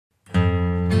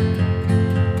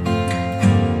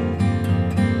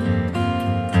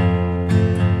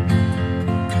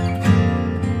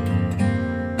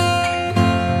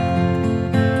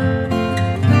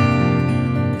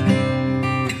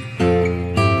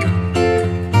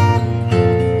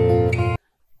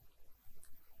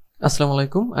আসসালামু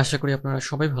আলাইকুম, আশা করি আপনারা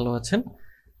সবাই ভালো আছেন।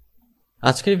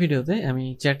 আজকের ভিডিওতে আমি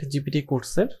ChatGPT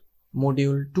কোর্সের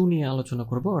মডিউল 2 নিয়ে আলোচনা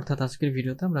করব। অর্থাৎ আজকের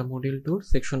ভিডিওতে আমরা মডিউল 2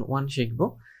 সেকশন 1 শিখব।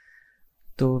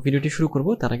 তো ভিডিওটি শুরু করব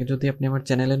তার আগে যদি আপনি আমার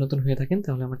চ্যানেলে নতুন হয়ে থাকেন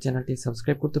তাহলে আমার চ্যানেলটি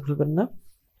সাবস্ক্রাইব করতে ভুলবেন না।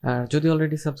 আর যদি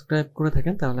অলরেডি সাবস্ক্রাইব করে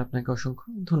থাকেন তাহলে আপনাকে অসংখ্য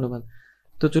ধন্যবাদ।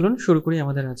 তো চলুন শুরু করি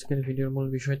আমাদের আজকের ভিডিওর মূল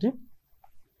বিষয়টি।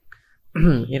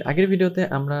 এর আগের ভিডিওতে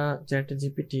আমরা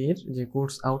ChatGPT এর যে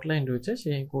কোর্স আউটলাইন রয়েছে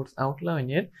সেই কোর্স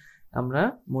আউটলাইনের আমরা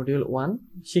মডিউল 1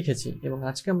 শিখেছি এবং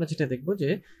আজকে আমরা যেটা দেখব যে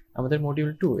আমাদের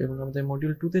মডিউল 2 এবং আমাদের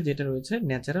মডিউল 2 তে যেটা রয়েছে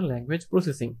ন্যাচারাল ল্যাঙ্গুয়েজ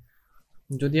প্রসেসিং।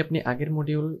 যদি আপনি আগের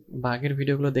মডিউল বা আগের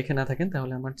ভিডিওগুলো দেখে না থাকেন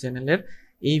তাহলে আমার চ্যানেলের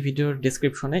এই ভিডিওর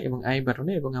ডেসক্রিপশনে এবং আই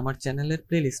বাটনে এবং আমার চ্যানেলের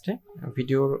প্লেলিস্টে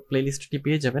ভিডিওর প্লেলিস্টটি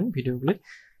পেয়ে যাবেন ভিডিওগুলির,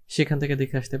 সেখান থেকে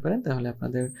দেখে আসতে পারেন। তাহলে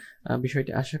আপনাদের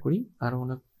বিষয়টি আশা করি আরও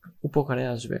অনেক উপকারে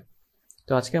আসবে।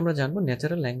 তো আজকে আমরা জানবো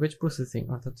ন্যাচারাল ল্যাঙ্গুয়েজ প্রসেসিং,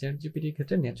 অর্থাৎ ChatGPT-র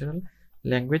ক্ষেত্রে ন্যাচারাল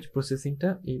ল্যাঙ্গুয়েজ প্রসেসিংটা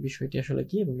এই বিষয়টি আসলে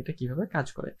কি এবং এটা কিভাবে কাজ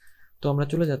করে। তো আমরা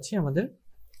চলে যাচ্ছি আমাদের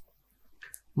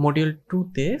মডিউল 2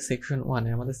 তে সেকশন 1 এ।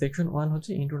 আমাদের সেকশন 1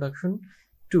 হচ্ছে introduction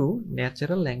to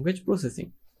natural language processing.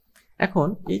 এখন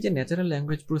এই যে ন্যাচারাল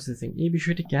ল্যাঙ্গুয়েজ প্রসেসিং এই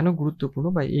বিষয়টি কেন গুরুত্বপূর্ণ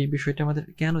বা এই বিষয়টি আমাদের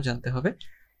কেন জানতে হবে,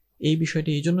 এই বিষয়টি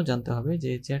এই জন্য জানতে হবে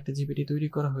যে ChatGPT তৈরি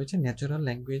করা হয়েছে ন্যাচারাল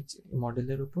ল্যাঙ্গুয়েজ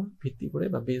মডেলের উপর ভিত্তি করে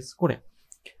বা বেস করে।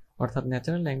 অর্থাৎ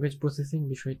ন্যাচারাল ল্যাঙ্গুয়েজ প্রসেসিং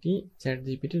বিষয়টি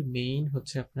ChatGPT-র মেইন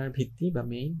হচ্ছে আপনার ভিত্তি বা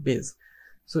মেইন বেস।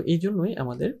 সো এই জন্যই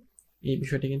আমাদের এই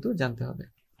বিষয়টি কিন্তু জানতে হবে।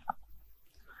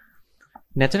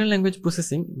 Natural language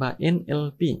processing বা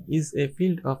NLP is a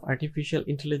field of artificial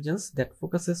intelligence that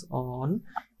focuses on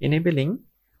enabling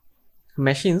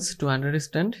machines to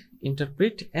understand,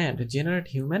 interpret and generate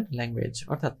human language।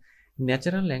 অর্থাৎ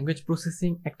ন্যাচারাল ল্যাঙ্গুয়েজ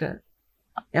প্রসেসিং একটা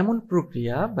এমন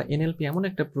প্রক্রিয়া বা NLP এমন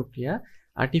একটা প্রক্রিয়া,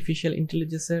 আর্টিফিশিয়াল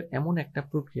ইন্টেলিজেন্সের এমন একটা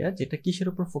প্রক্রিয়া যেটা কিসের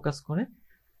উপর ফোকাস করে,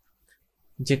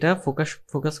 যেটা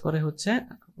ফোকাস করে হচ্ছে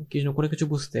কোনো কিছু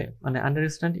বুঝতে, মানে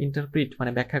আন্ডারস্ট্যান্ড, ইন্টারপ্রিট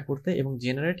মানে ব্যাখ্যা করতে এবং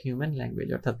জেনারেট হিউম্যান ল্যাঙ্গুয়েজ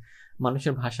অর্থাৎ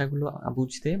মানুষের ভাষাগুলো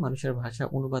বুঝতে, মানুষের ভাষা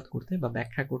অনুবাদ করতে বা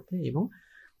ব্যাখ্যা করতে এবং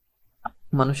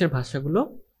মানুষের ভাষাগুলো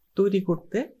তৈরি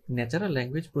করতে ন্যাচারাল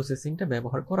ল্যাঙ্গুয়েজ প্রসেসিংটা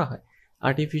ব্যবহার করা হয়।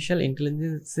 আর্টিফিশিয়াল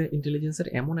ইন্টেলিজেন্সের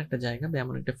এমন একটা জায়গা বা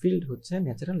এমন একটা ফিল্ড হচ্ছে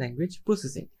ন্যাচারাল ল্যাঙ্গুয়েজ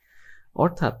প্রসেসিং।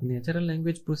 অর্থাৎ ন্যাচারাল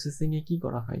ল্যাঙ্গুয়েজ প্রসেসিংয়ে কি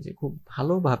করা হয় যে খুব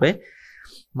ভালোভাবে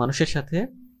মানুষের সাথে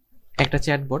একটা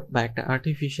চ্যাটবট বা একটা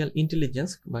আর্টিফিশিয়াল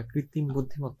ইন্টেলিজেন্স বা কৃত্রিম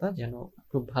বুদ্ধিমত্তা যেন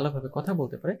খুব ভালোভাবে কথা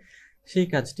বলতে পারে, সেই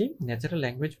কাজটি ন্যাচারাল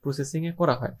ল্যাঙ্গুয়েজ প্রসেসিংয়ে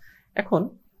করা হয়। এখন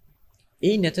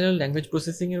এই ন্যাচারাল ল্যাঙ্গুয়েজ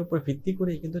প্রসেসিংয়ের উপর ভিত্তি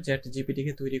করেই কিন্তু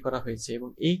ChatGPT-কে তৈরি করা হয়েছে এবং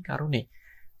এই কারণে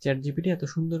ChatGPT এত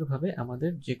সুন্দরভাবে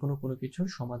আমাদের যে কোনো কিছুর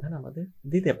সমাধান আমাদের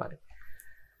দিতে পারে।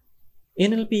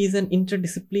 NLP is an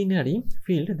interdisciplinary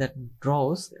field that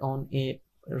draws on a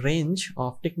range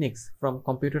of techniques from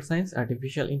computer science,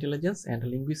 artificial intelligence, and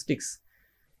linguistics,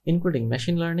 including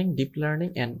machine learning, deep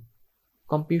learning, and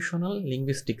computational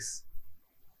linguistics.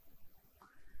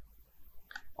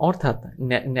 অর্থাৎ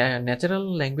ন্যাচারাল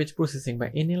ল্যাঙ্গুয়েজ প্রসেসিং বা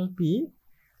NLP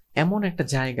এমন একটা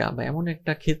জায়গা বা এমন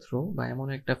একটা ক্ষেত্র বা এমন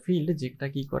একটা ফিল্ড যেটা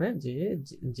কি করে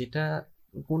যেটা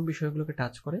কোন বিষয়গুলোকে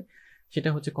টাচ করে, সেটা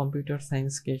হচ্ছে কম্পিউটার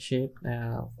সায়েন্সকে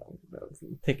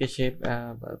সে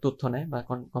তথ্য নেয় বা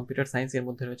কম্পিউটার সায়েন্সের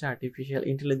মধ্যে রয়েছে আর্টিফিশিয়াল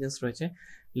ইন্টেলিজেন্স রয়েছে,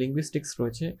 লিঙ্গুইস্টিক্স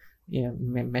রয়েছে,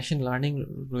 মেশিন লার্নিং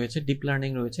রয়েছে, ডিপ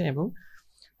লার্নিং রয়েছে এবং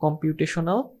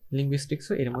কম্পিউটেশনাল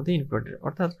লিঙ্গুইস্টিক্সও এর মধ্যে ইনক্লুডেড।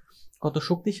 অর্থাৎ কত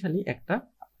শক্তিশালী একটা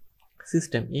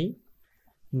সিস্টেম এই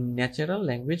natural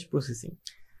language processing.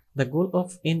 The goal of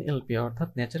NLP অর্থাৎ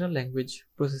natural language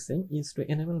processing is to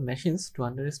enable machines to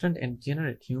understand and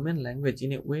generate human language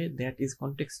in a way that is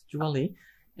contextually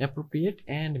appropriate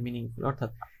and meaningful।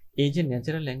 অর্থাৎ এই যে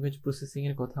natural language processing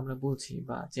এর কথা আমরা বলছি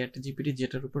বা ChatGPT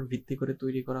যেটার উপর ভিত্তি করে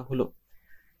তৈরি করা হলো,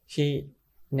 সেই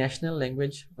ন্যাচারাল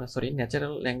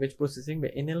ল্যাঙ্গুয়েজ প্রসেসিং বা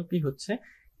NLP হচ্ছে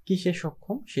কিসে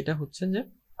সক্ষম, সেটা হচ্ছে যে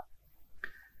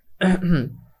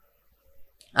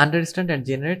understand and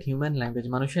generate human language,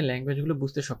 মানুষের ল্যাঙ্গুয়েজগুলো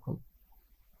বুঝতে সক্ষম।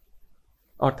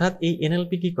 অর্থাৎ এই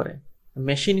NLP কি করে,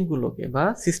 মেশিনগুলোকে বা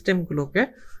সিস্টেমগুলোকে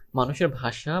মানুষের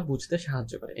ভাষা বুঝতে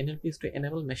সাহায্য করে। NLP is to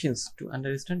enable machines to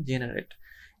understand, generate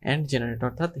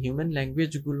অর্থাৎ হিউম্যান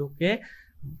ল্যাঙ্গুয়েজগুলোকে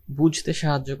বুঝতে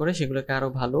সাহায্য করে, সেগুলোকে আরো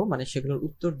ভালো মানে সেগুলোর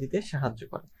উত্তর দিতে সাহায্য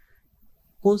করে।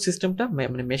 কোন সিস্টেমটা,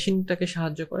 মানে মেশিনটাকে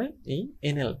সাহায্য করে এই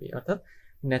NLP অর্থাৎ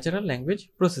ন্যাচারাল ল্যাঙ্গুয়েজ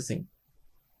প্রসেসিং।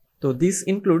 তো this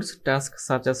includes task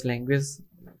such as language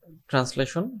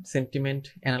translation, sentiment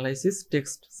analysis,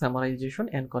 text summarisation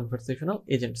and conversational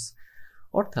agents.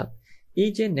 অর্থাৎ এই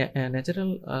যে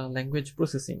ন্যাচারাল ল্যাঙ্গুয়েজ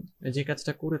প্রসেসিং যে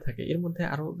কাজটা করে থাকে এর মধ্যে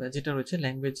আরও যেটা রয়েছে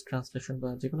ল্যাঙ্গুয়েজ ট্রান্সলেশন বা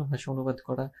যে কোনো ভাষা অনুবাদ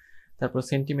করা, তারপর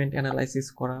সেন্টিমেন্ট অ্যানালাইসিস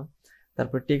করা,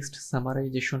 তারপর টেক্সট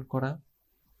সামারাইজেশন করা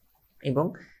এবং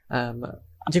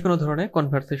যে কোনো ধরনের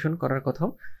কনভারসেশন করার কথাও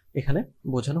এখানে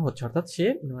বোঝানো হচ্ছে, অর্থাৎ সে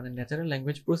মানে ন্যাচারাল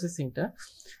ল্যাঙ্গুয়েজ প্রসেসিংটা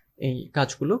এই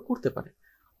কাজগুলো করতে পারে।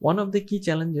 One of the key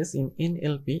challenges in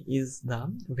NLP is the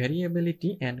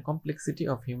variability and complexity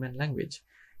of human language.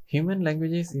 Human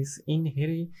languages is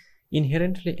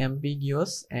inherently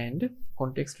ambiguous and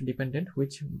context dependent,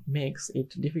 which makes it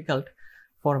difficult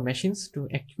for machines to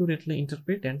accurately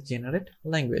interpret and generate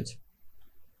language.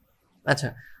 আচ্ছা,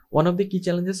 one of the key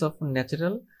challenges of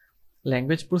natural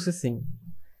language processing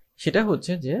সেটা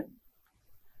হচ্ছে যে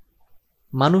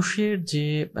মানুষের যে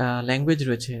language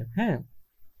রয়েছে, হ্যাঁ,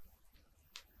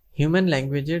 human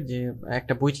ল্যাঙ্গুয়েজের যে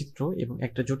একটা বৈচিত্র্য এবং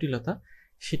একটা জটিলতা,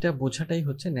 সেটা বোঝাটাই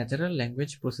হচ্ছে ন্যাচারাল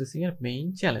ল্যাঙ্গুয়েজ প্রসেসিং এর মেইন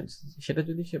চ্যালেঞ্জ। সেটা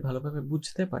যদি সে ভালোভাবে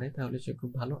বুঝতে পারে তাহলে সে খুব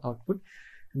ভালো আউটপুট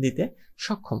দিতে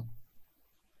সক্ষম।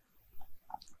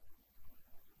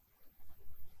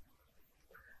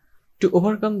 To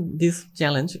overcome this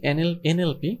challenge,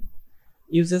 NLP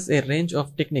uses a range of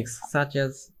techniques such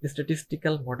as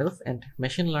statistical models and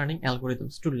machine learning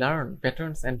algorithms to learn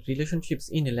patterns and relationships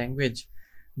in a language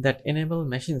that enable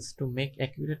machines to make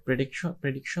accurate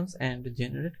predictions and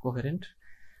generate coherent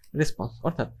response.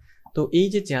 অর্থাৎ তো এই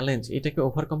যে challenge, এটাকে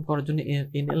overcome করার জন্য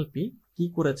NLP কি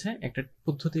করেছে, একটা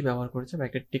পদ্ধতি ব্যবহার করেছে বা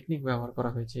একটা টেকনিক ব্যবহার করা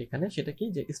হয়েছে এখানে। সেটা কি,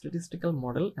 যে statistical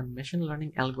model and machine learning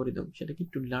algorithm. সেটা কি,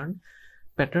 to learn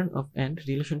pattern of and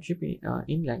relationship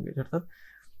in language. অর্থাৎ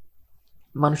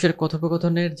মানুষের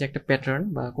কথোপকথনের যে একটা প্যাটার্ন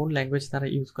বা কোন ল্যাঙ্গুয়েজ তারা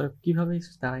ইউজ করে, কিভাবে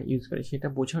তারা ইউজ করে, সেটা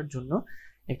বোঝার জন্য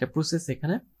একটা প্রসেস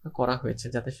এখানে করা হয়েছে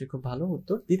যাতে সে খুব ভালো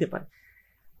উত্তর দিতে পারে।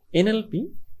 NLP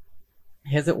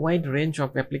has a wide range of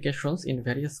applications in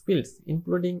various fields,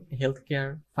 including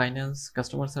healthcare, finance,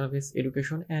 customer service,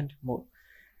 education, and more.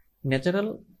 Natural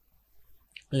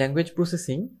language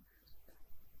processing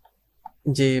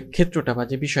যে ক্ষেত্রটা বা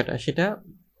যে বিষয়টা, সেটা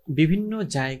বিভিন্ন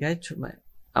জায়গায়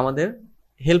আমাদের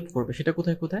হেল্প করবে। সেটা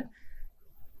কোথায় কোথায়?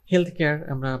 হেলথ কেয়ার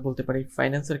আমরা বলতে পারি,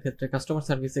 ফাইন্যান্সের ক্ষেত্রে, কাস্টমার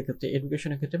সার্ভিসের ক্ষেত্রে,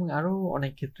 এডুকেশনের ক্ষেত্রে এবং আরও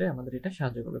অনেক ক্ষেত্রে আমাদের এটা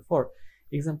সাহায্য করবে। For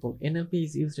example, NLP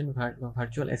is used in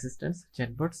virtual assistants,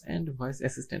 chatbots, and voice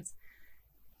assistants,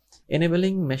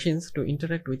 enabling machines to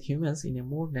interact with humans in a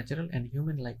more natural and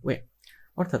human-like way.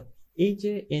 অর্থাৎ এই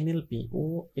যে এনএলপি, ও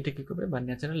এটা কি করবে, বা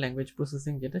ন্যাচারাল ল্যাঙ্গুয়েজ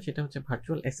প্রসেসিং যেটা, সেটা হচ্ছে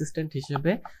ভার্চুয়াল অ্যাসিস্ট্যান্ট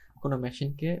হিসেবে কোনো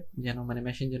মেশিনকে যেন, মানে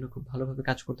মেশিন যেন খুব ভালোভাবে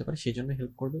কাজ করতে পারে সেই জন্য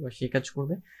হেল্প করবে বা সেই কাজ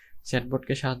করবে।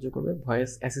 চ্যাটবটকে সাহায্য করবে,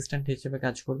 ভয়েস অ্যাসিস্ট্যান্ট হিসেবে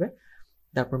কাজ করবে।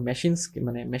 তারপর মেশিনসকে,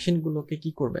 মানে মেশিনগুলোকে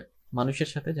কি করবে, মানুষের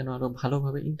সাথে যেন আরো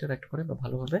ভালোভাবে ইন্টারাক্ট করে বা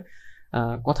ভালোভাবে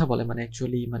কথা বলে, মানে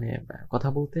অ্যাকচুয়ালি মানে কথা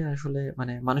বলতে আসলে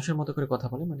মানে মানুষের মতো করে কথা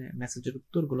বলে, মানে মেসেজের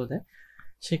উত্তরগুলো দেয়,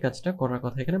 সেই কাজটা করার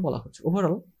কথা এখানে বলা হচ্ছে।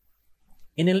 Overall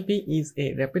NLP is a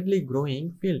rapidly growing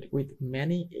field with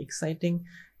many exciting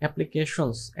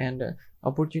applications and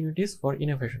opportunities for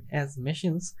innovation. As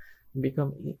machines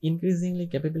become increasingly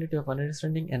capable of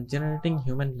understanding and generating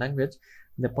human language,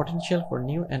 the potential for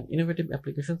new and innovative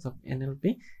applications of NLP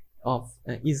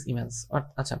is immense.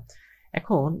 আচ্ছা,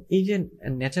 এখন এই যে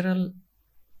natural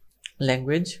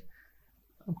language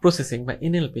processing বা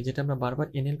NLP, যেটা আমরা বারবার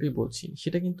NLP বলছি,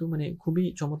 সেটা কিন্তু মানে খুবই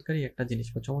চমৎকারী একটা জিনিস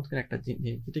বা চমৎকার একটা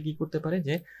জিনিস। যেটা কি করতে পারে,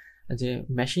 যে যে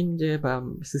মেশিন যে বা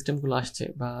সিস্টেমগুলো আসছে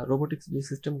বা রোবোটিক্স যে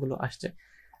সিস্টেমগুলো আসছে,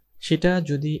 সেটা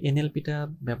যদি এনএলপিটা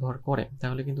ব্যবহার করে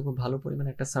তাহলে কিন্তু খুব ভালো পরিমাণে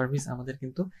একটা সার্ভিস আমাদের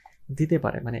কিন্তু দিতে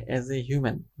পারে, মানে অ্যাজ এ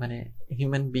হিউম্যান, মানে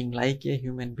human being, like a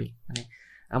human being, মানে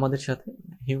আমাদের সাথে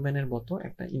হিউম্যানের মতো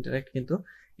একটা ইন্টারাক্ট কিন্তু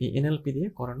এই এনএলপি দিয়ে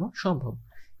করানো সম্ভব।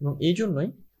 এবং এই জন্যই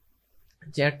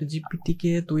চ্যাট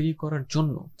জিপিটিকে তৈরি করার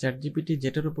জন্য, চ্যাট জিপিটি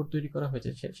যেটার উপর তৈরি করা হয়েছে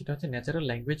সেটা হচ্ছে ন্যাচারাল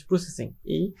ল্যাঙ্গুয়েজ প্রসেসিং।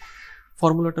 এই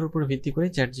ফর্মুলাটার উপর ভিত্তি করে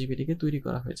চ্যাট জিপিটিকে তৈরি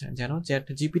করা হয়েছে, যেন চ্যাট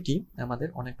জিপিটি আমাদের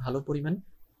অনেক ভালো পরিমাণ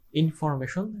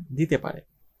ইনফরমেশন দিতে পারে।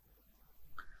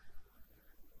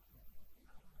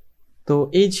 তো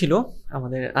এই ছিল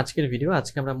আমাদের আজকের ভিডিও।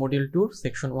 আজকে আমরা মডিউল 2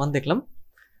 সেকশন 1 দেখলাম।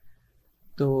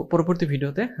 তো পরবর্তী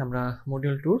ভিডিওতে আমরা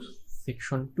মডিউল 2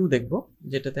 সেকশন 2 দেখব,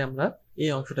 যেটাতে আমরা এই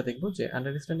অংশটা দেখব যে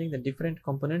understanding the different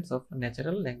components of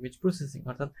natural language processing.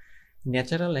 অর্থাৎ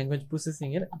ন্যাচারাল ল্যাঙ্গুয়েজ প্রসেসিং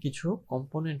এর কিছু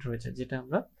কম্পোনেন্ট রয়েছে যেটা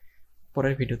আমরা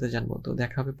পরের ভিডিওতে জানবো। তো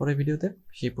দেখা হবে পরের ভিডিওতে।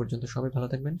 সেই পর্যন্ত সবাই ভালো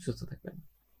থাকবেন, সুস্থ থাকবেন।